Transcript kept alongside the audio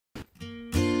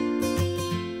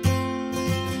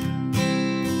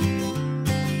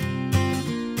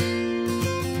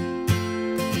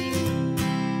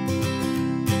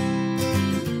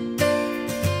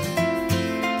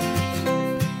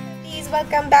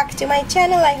welcome back to my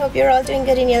channel. I hope you're all doing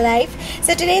good in your life.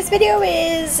 So today's video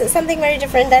is something very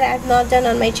different that I've not done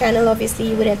on my channel. Obviously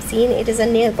you would have seen it is a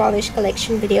nail polish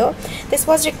collection video. This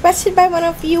was requested by one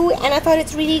of you and I thought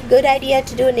it's really good idea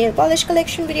to do a nail polish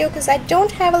collection video because I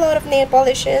don't have a lot of nail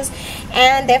polishes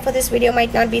and therefore this video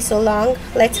might not be so long.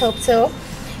 Let's hope so.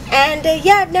 And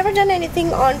yeah, I've never done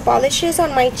anything on polishes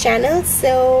on my channel,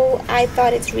 so I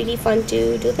thought it's really fun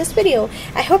to do this video.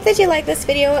 I hope that you like this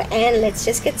video and let's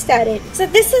just get started. So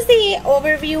this is the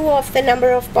overview of the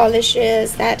number of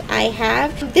polishes that I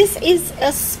have. This is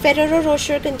a Ferrero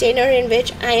Rocher container in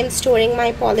which I am storing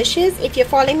my polishes. If you're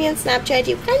following me on Snapchat,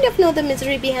 you kind of know the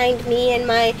misery behind me and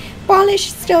my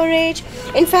polish storage.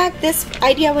 In fact, this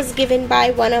idea was given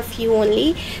by one of you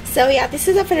only. So yeah, this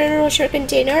is a Ferrero Rocher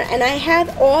container and I have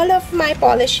all of my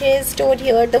polishes stored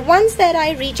here, the ones that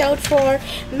I reach out for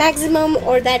maximum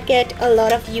or that get a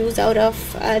lot of use out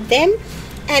of them,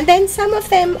 and then some of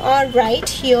them are right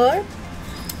here.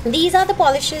 These are the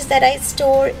polishes that I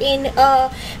store in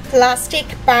a plastic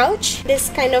pouch, this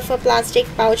kind of a plastic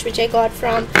pouch which I got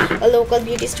from a local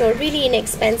beauty store, really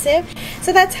inexpensive.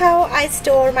 So that's how I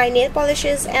store my nail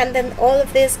polishes, and then all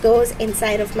of this goes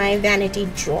inside of my vanity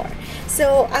drawer.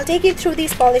 So I'll take you through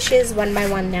these polishes one by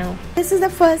one now. This is the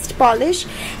first polish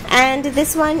and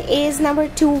this one is number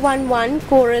 211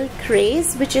 Coral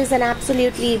Craze, which is an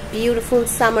absolutely beautiful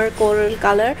summer coral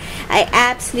color. I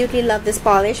absolutely love this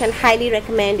polish and highly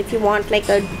recommend if you want like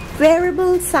a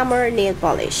wearable summer nail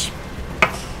polish.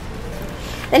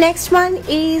 The next one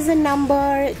is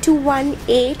number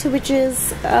 218, which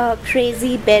is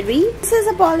Crazy Berry. This is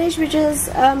a polish which is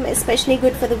especially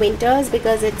good for the winters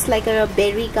because it's like a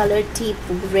berry colored deep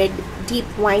red, deep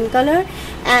wine color,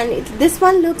 and this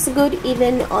one looks good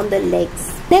even on the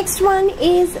legs. Next one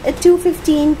is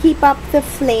 215 Keep Up the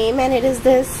Flame, and it is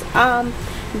this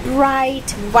bright,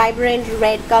 vibrant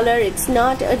red color. It's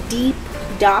not a deep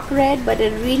dark red but a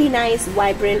really nice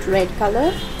vibrant red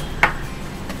color.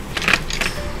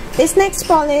 This next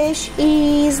polish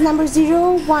is number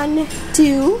 012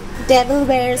 Devil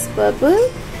Wears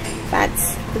Purple.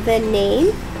 That's the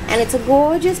name, and it's a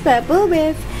gorgeous purple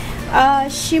with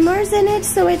shimmers in it,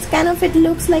 so it's kind of, it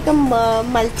looks like a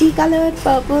multicolored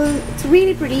purple. It's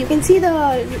really pretty. You can see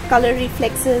the color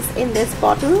reflexes in this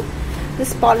bottle.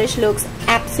 This polish looks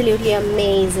absolutely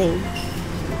amazing.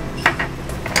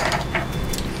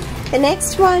 The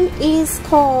next one is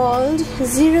called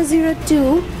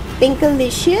 002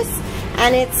 Pinkalicious,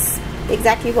 and it's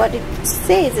exactly what it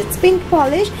says. It's pink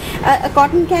polish, a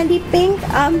cotton candy pink.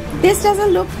 This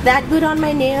doesn't look that good on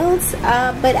my nails,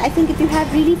 but I think if you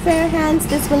have really fair hands,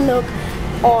 this will look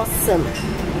awesome.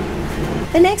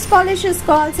 The next polish is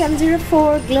called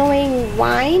 704 Glowing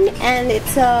Wine, and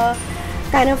it's a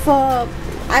kind of a,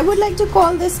 I would like to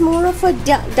call this more of a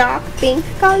dark pink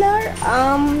color.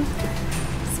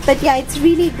 But yeah, it's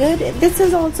really good. This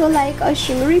is also like a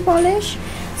shimmery polish,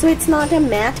 so it's not a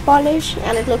matte polish,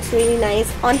 and it looks really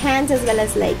nice on hands as well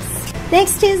as legs.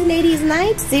 Next is Ladies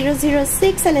Night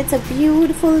 006, and it's a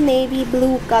beautiful navy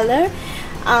blue color.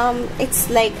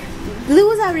 It's like,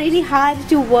 blues are really hard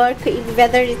to work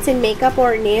whether it's in makeup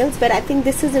or nails, but I think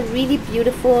this is a really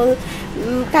beautiful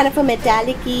kind of a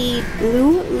metallic-y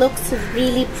blue. Looks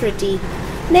really pretty.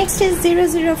 Next is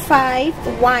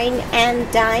 005 Wine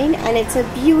Dine, and it's a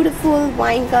beautiful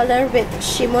wine color with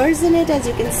shimmers in it, as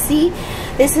you can see.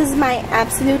 This is my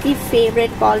absolutely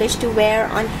favorite polish to wear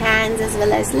on hands as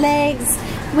well as legs,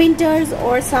 winters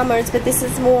or summers, but this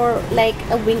is more like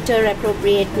a winter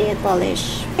appropriate nail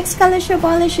polish. Next color show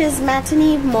polish is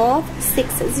Matinee Mauve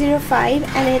 605,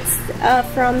 and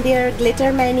it's from their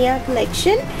Glitter Mania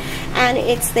collection, and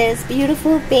it's this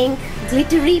beautiful pink,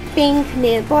 glittery pink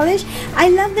nail polish. I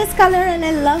love this color and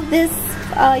I love this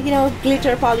you know,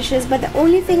 glitter polishes, but the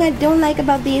only thing I don't like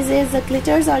about these is the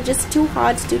glitters are just too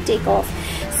hard to take off.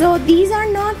 So these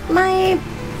are not my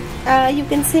you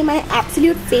can say my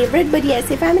absolute favorite, but yes,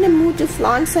 if I'm in a mood to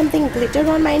flaunt something glitter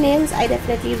on my nails, I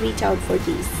definitely reach out for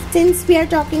these. Since we are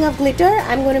talking of glitter,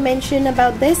 I'm going to mention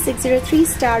about this 603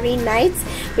 Starry Nights,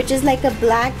 which is like a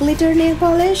black glitter nail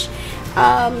polish.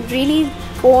 Really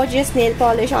gorgeous nail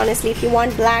polish. Honestly, if you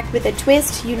want black with a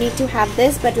twist, you need to have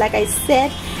this, but like I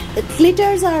said, the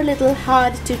glitters are a little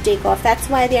hard to take off. That's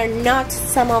why they are not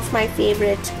some of my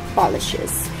favorite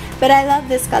polishes, but I love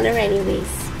this color anyways.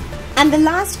 And the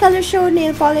last color show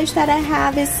nail polish that I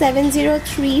have is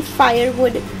 703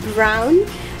 Firewood Brown,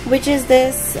 which is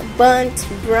this burnt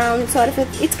brown sort of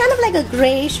it's kind of like a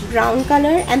grayish brown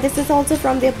color, and this is also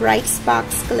from their Bright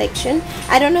Sparks collection.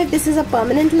 I don't know if this is a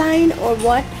permanent line or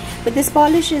what, but this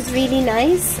polish is really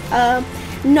nice.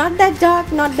 not that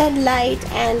dark, not that light,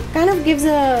 and kind of gives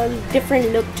a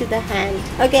different look to the hand.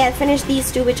 Okay, I'll finish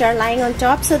these two which are lying on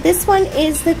top. So this one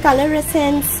is the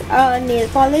COloressence nail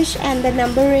polish, and the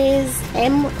number is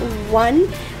M1,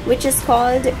 which is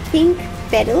called Pink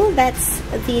Pettle. That's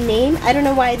the name. I don't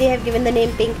know why they have given the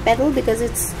name Pink Pettle, because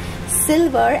it's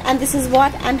silver, and this is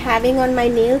what I'm having on my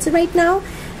nails right now.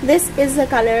 This is the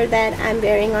color that I'm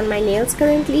wearing on my nails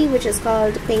currently, which is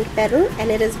called Pink Pettle,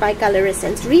 and it is by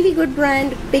COloressence. Really good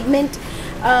brand, pigment.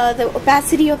 The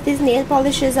opacity of these nail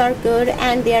polishes are good,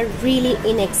 and they are really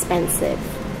inexpensive.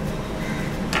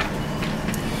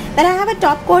 Then I have a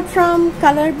top coat from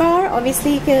Colorbar,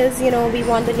 obviously, because you know we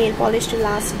want the nail polish to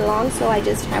last long, so I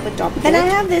just have a top coat. Then I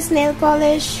have this nail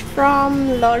polish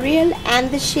from L'Oreal,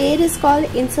 and the shade is called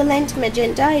Insolent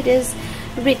Magenta. It is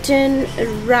written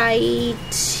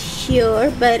right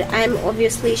here, but I'm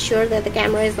obviously sure that the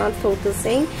camera is not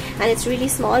focusing, and it's really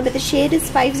small, but the shade is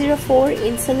 504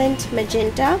 Insolent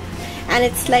Magenta, and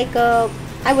it's like a,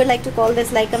 I would like to call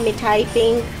this like a mithai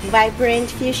pink, vibrant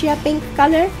fuchsia pink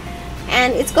color,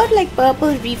 and it's got like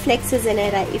purple reflexes in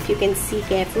it if you can see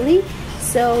carefully.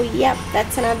 So yep,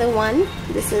 that's another one.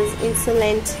 This is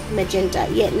Insolent Magenta.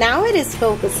 Yeah, now it is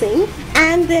focusing.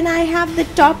 And then I have the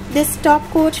this top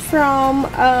coat from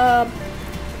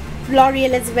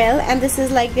L'Oreal as well, and this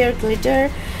is like their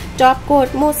glitter top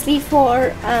coat, mostly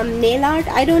for nail art.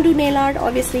 I don't do nail art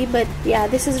obviously, but yeah,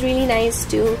 this is really nice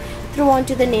to throw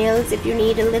onto the nails if you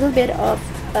need a little bit of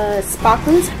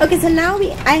sparkles. Okay, so now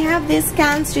I have this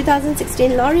Cannes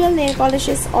 2016 L'Oreal nail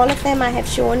polishes. All of them I have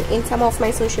shown in some of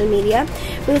my social media.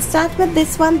 We'll start with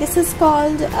this one. This is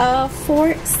called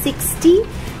 460.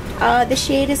 The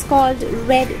shade is called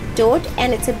Red Dot,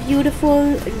 and it's a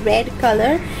beautiful red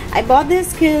color. I bought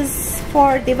this because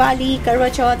for Diwali,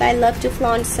 Karwa Chauth, I love to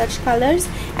flaunt such colors,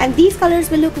 and these colors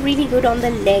will look really good on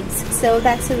the legs, so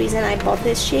that's the reason I bought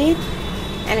this shade,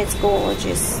 and it's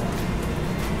gorgeous.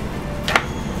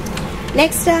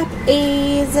 Next up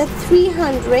is a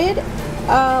 300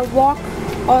 Walk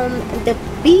on the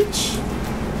Beach,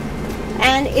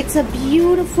 and it's a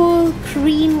beautiful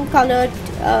cream colored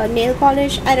nail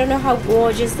polish. I don't know how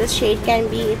gorgeous this shade can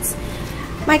be. It's,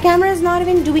 my camera is not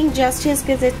even doing justice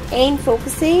because it ain't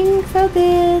focusing.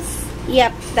 Focus.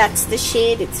 Yep, that's the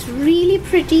shade. It's really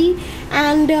pretty,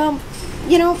 and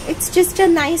you know, it's just a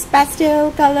nice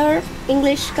pastel color,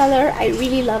 English color. I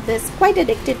really love this. Quite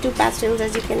addicted to pastels,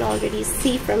 as you can already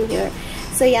see from here.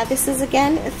 So yeah, this is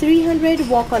again a 300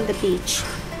 Walk on the Beach.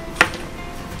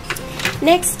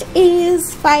 Next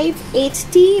is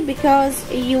 580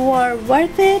 because you are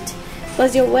worth it.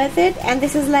 Because you're worth it, and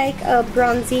this is like a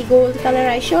bronzy gold color.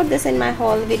 I showed this in my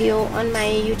haul video on my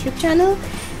YouTube channel.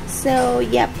 So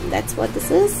yep, that's what this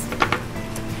is.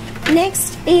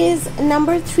 Next is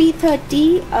number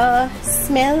 330,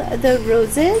 Smell the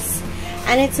Roses,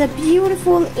 and it's a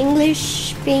beautiful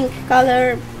English pink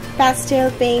color,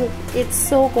 pastel pink. It's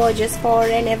so gorgeous for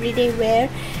an everyday wear,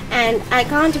 and I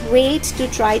can't wait to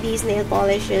try these nail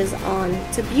polishes on.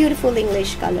 It's a beautiful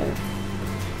English color.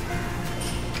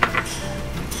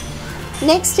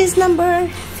 Next is number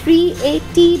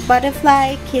 380,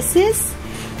 Butterfly Kisses,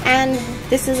 and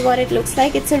this is what it looks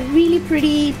like. It's a really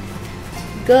pretty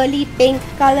girly pink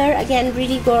color, again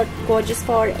really gorgeous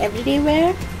for everyday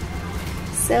wear.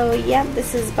 So yeah,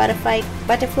 this is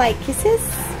Butterfly Kisses.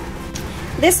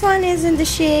 This one is in the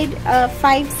shade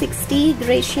 560,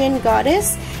 Grecian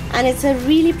Goddess, and it's a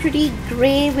really pretty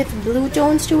gray with blue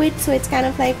tones to it, so it's kind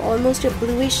of like almost a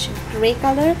bluish gray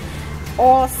color.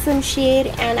 Awesome shade,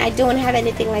 and I don't have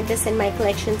anything like this in my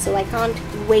collection, so I can't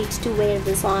wait to wear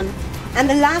this on. And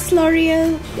the last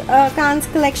L'Oreal Cannes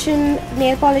collection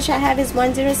nail polish I have is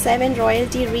 107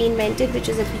 Royalty Reinvented, which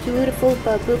is a beautiful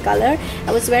purple color.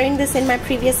 I was wearing this in my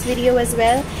previous video as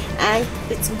well, and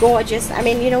it's gorgeous. I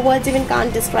mean, you know, words even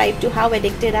can't describe to how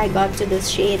addicted I got to this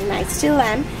shade, and I still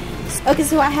am. Okay,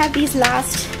 so I have these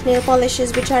last nail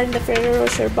polishes which are in the Ferrero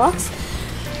Rocher box.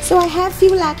 So I have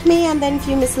few Lakme and then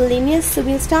few miscellaneous. So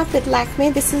we'll start with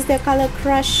Lakme. This is their Color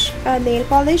Crush nail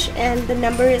polish, and the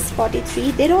number is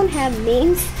 43. They don't have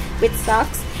names with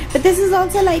socks, but this is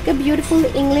also like a beautiful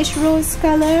English rose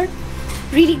color.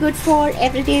 Really good for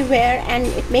everyday wear, and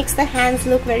it makes the hands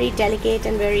look very delicate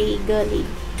and very girly.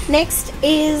 Next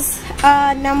is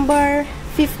number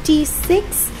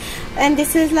 56, and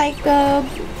this is like a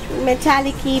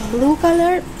metallic-y blue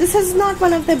color. This is not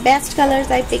one of the best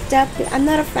colors I picked up. I'm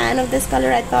not a fan of this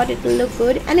color. I thought it will look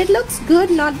good, and it looks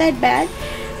good, not that bad,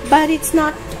 but it's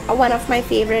not one of my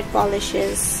favorite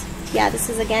polishes. Yeah, this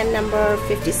is again number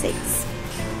 56.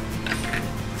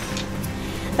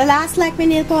 The last Lakme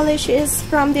nail polish is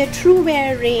from their True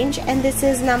Wear range, and this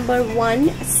is number 1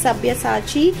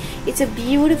 Sabyasachi. It's a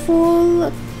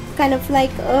beautiful kind of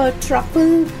like a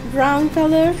truffle brown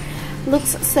color.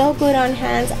 Looks so good on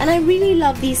hands, and I really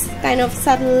love these kind of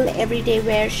subtle everyday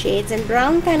wear shades, and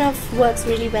brown kind of works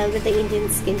really well with the Indian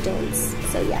skin tones.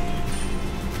 So yeah.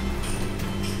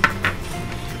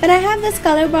 Then I have this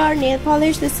Colorbar nail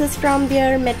polish. This is from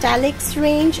their Metallics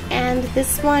range, and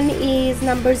this one is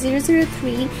number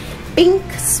 003 Pink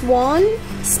Swan,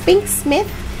 Pink Smith.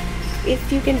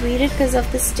 If you can read it because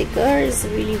of the sticker, is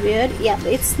really weird. Yeah,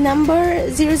 it's number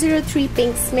 003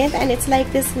 Pink Smith, and it's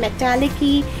like this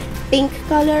metallic-y pink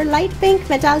color, light pink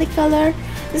metallic color.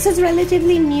 This is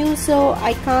relatively new, so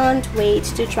I can't wait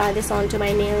to try this onto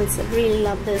my nails. I really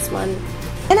love this one.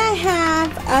 Then I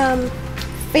have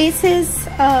Faces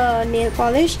nail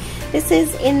polish. This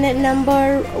is in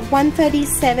number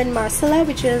 137 Marcella,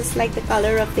 which is like the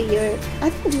color of the year, I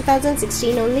think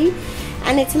 2016 only,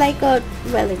 and it's like a,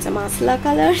 well, it's a Marcella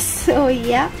color. So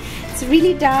yeah, it's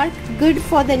really dark, good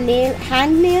for the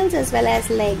hand nails as well as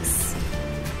legs.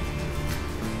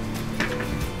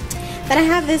 Then I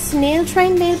have this Nail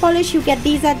Trend nail polish. You get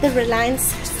these at the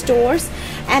Reliance stores,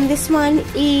 and this one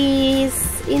is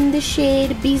in the shade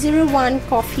B01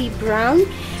 Coffee Brown.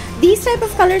 These type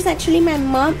of colors actually my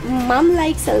mom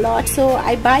likes a lot, so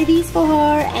I buy these for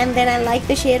her, and then I like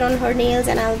the shade on her nails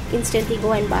and I'll instantly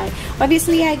go and buy.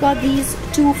 Obviously I got these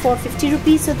two for 50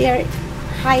 rupees, so they are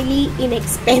highly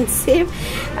inexpensive,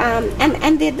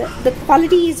 and the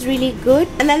quality is really good.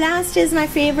 And the last is my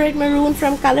favorite maroon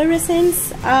from COloressence.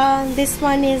 This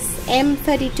one is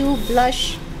M32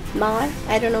 Blush Mar.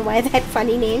 I don't know why that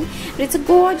funny name, but it's a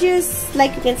gorgeous,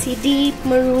 like you can see, deep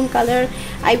maroon color.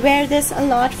 I wear this a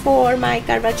lot for my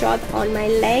Karwa Chauth on my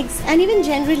legs, and even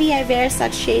generally I wear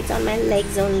such shades on my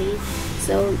legs only.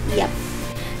 So yeah.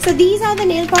 So these are the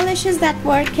nail polishes that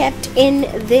were kept in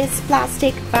this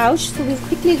plastic pouch, so we'll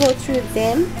quickly go through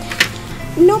them.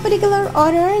 No particular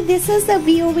order. This is the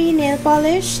VOV nail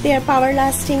polish, their Power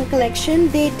Lasting collection.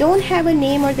 They don't have a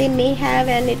name, or they may have,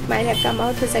 and it might have come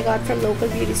out because I got from local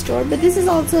beauty store. But this is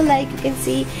also, like you can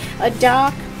see, a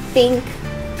dark pink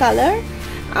color.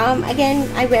 Again,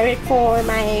 I wear it for on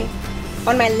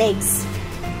my legs.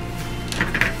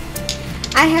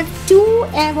 I have two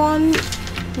Avon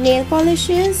nail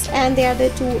polishes, and they are the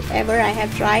two ever I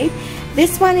have tried.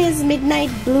 This one is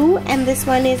Midnight Blue and this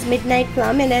one is Midnight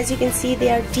Plum, and as you can see they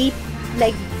are deep,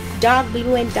 like dark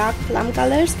blue and dark plum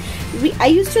colors. I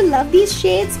used to love these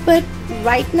shades, but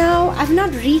right now I've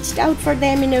not reached out for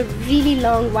them in a really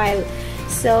long while.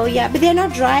 So yeah, but they're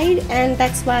not dried, and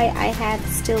that's why I have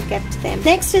still kept them.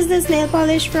 Next is this nail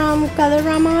polish from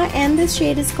Colorama, and this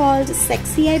shade is called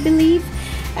Sexy, I believe,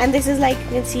 and this is, like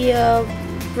you can see, a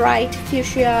bright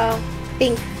fuchsia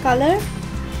pink color.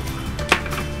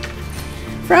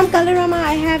 From Colorama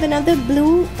I have another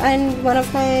blue, and one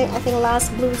of my, I think,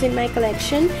 last blues in my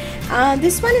collection.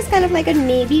 This one is kind of like a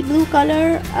navy blue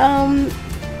color.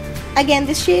 Again,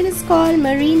 this shade is called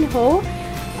Marinho,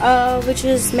 which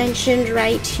is mentioned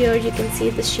right here. You can see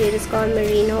the shade is called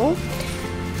Marinho.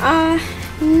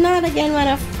 Not again one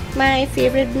of my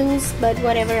favorite blues, but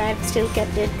whatever, I've still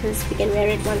kept it because we can wear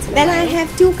it once in a while. Then I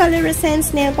have two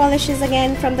COloressence nail polishes,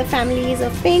 again from the families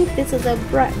of pink. This is a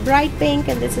bright pink,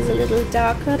 and this is a little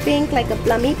darker pink, like a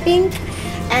plummy pink.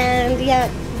 And yeah,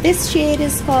 this shade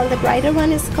is called, the brighter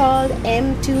one is called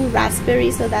M2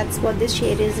 Raspberry, so that's what this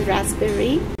shade is,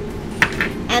 raspberry.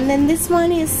 And then this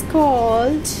one is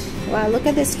called, wow, look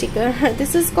at this sticker.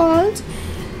 This is called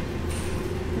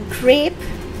Grape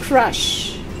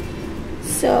Crush.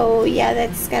 So yeah,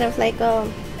 that's kind of like a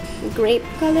grape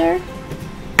color.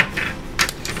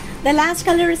 The last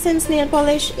COloressence nail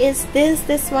polish is this.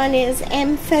 This one is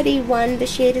M31. The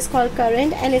shade is called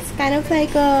Current, and it's kind of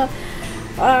like a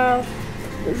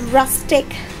rusty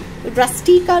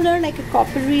color, like a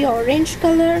coppery orange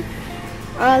color.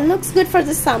 Looks good for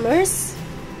the summers.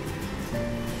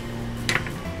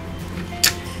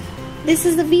 This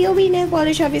is the VOV nail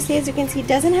polish. Obviously, as you can see, it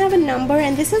doesn't have a number,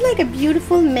 and this is like a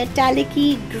beautiful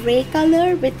metallic-y gray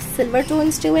color with silver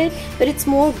tones to it, but it's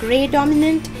more gray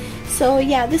dominant. So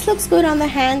yeah, this looks good on the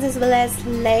hands as well as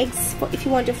legs. If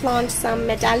you want to flaunt some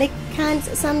metallic hands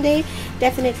someday,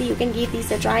 definitely you can give these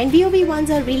a try, and VOV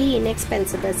ones are really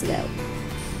inexpensive as well.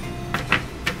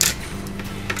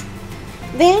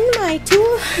 Then my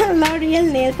two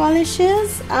L'Oreal nail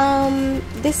polishes.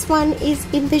 This one is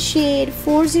in the shade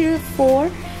 404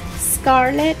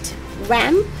 Scarlet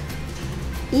Vamp.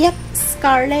 Yep,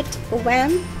 Scarlet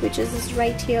Vamp, which is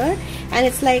right here, and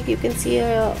it's like you can see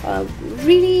a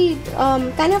really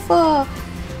kind of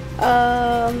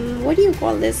what do you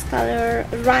call this color?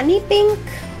 Rani pink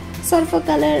sort of a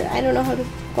color. I don't know how to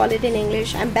call it in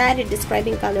English. I'm bad at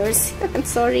describing colors. I'm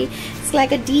sorry. It's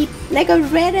like a deep, like a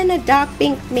red and a dark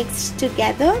pink mixed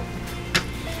together.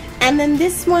 And then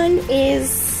this one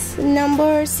is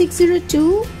number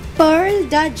 602, Pearl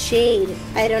da Jade.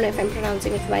 I don't know if I'm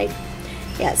pronouncing it right.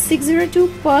 Yeah, 602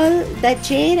 Pearl da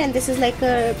Jade, and this is like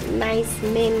a nice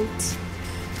mint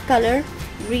color,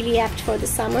 really apt for the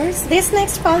summers. This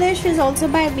next polish is also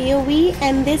by VOV,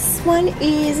 and this one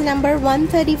is number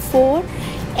 134,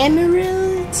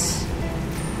 Emerald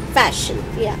Fashion.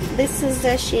 Yeah, this is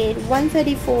the shade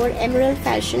 134 Emerald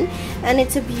Fashion, and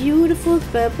it's a beautiful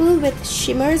purple with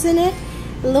shimmers in it.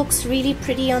 Looks really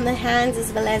pretty on the hands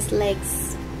as well as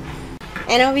legs.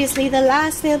 And obviously the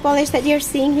last nail polish that you're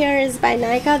seeing here is by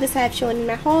Nykaa. This I have shown in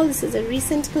my haul. This is a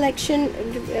recent collection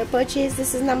purchase.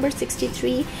 This is number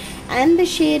 63, and the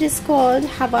shade is called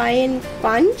Hawaiian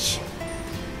Punch,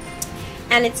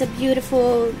 and it's a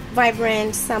beautiful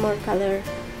vibrant summer color.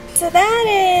 So that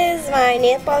is my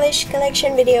nail polish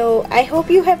collection video. I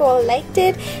hope you have all liked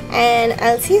it, and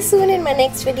I'll see you soon in my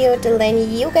next video. Till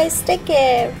then, you guys take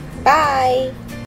care. Bye.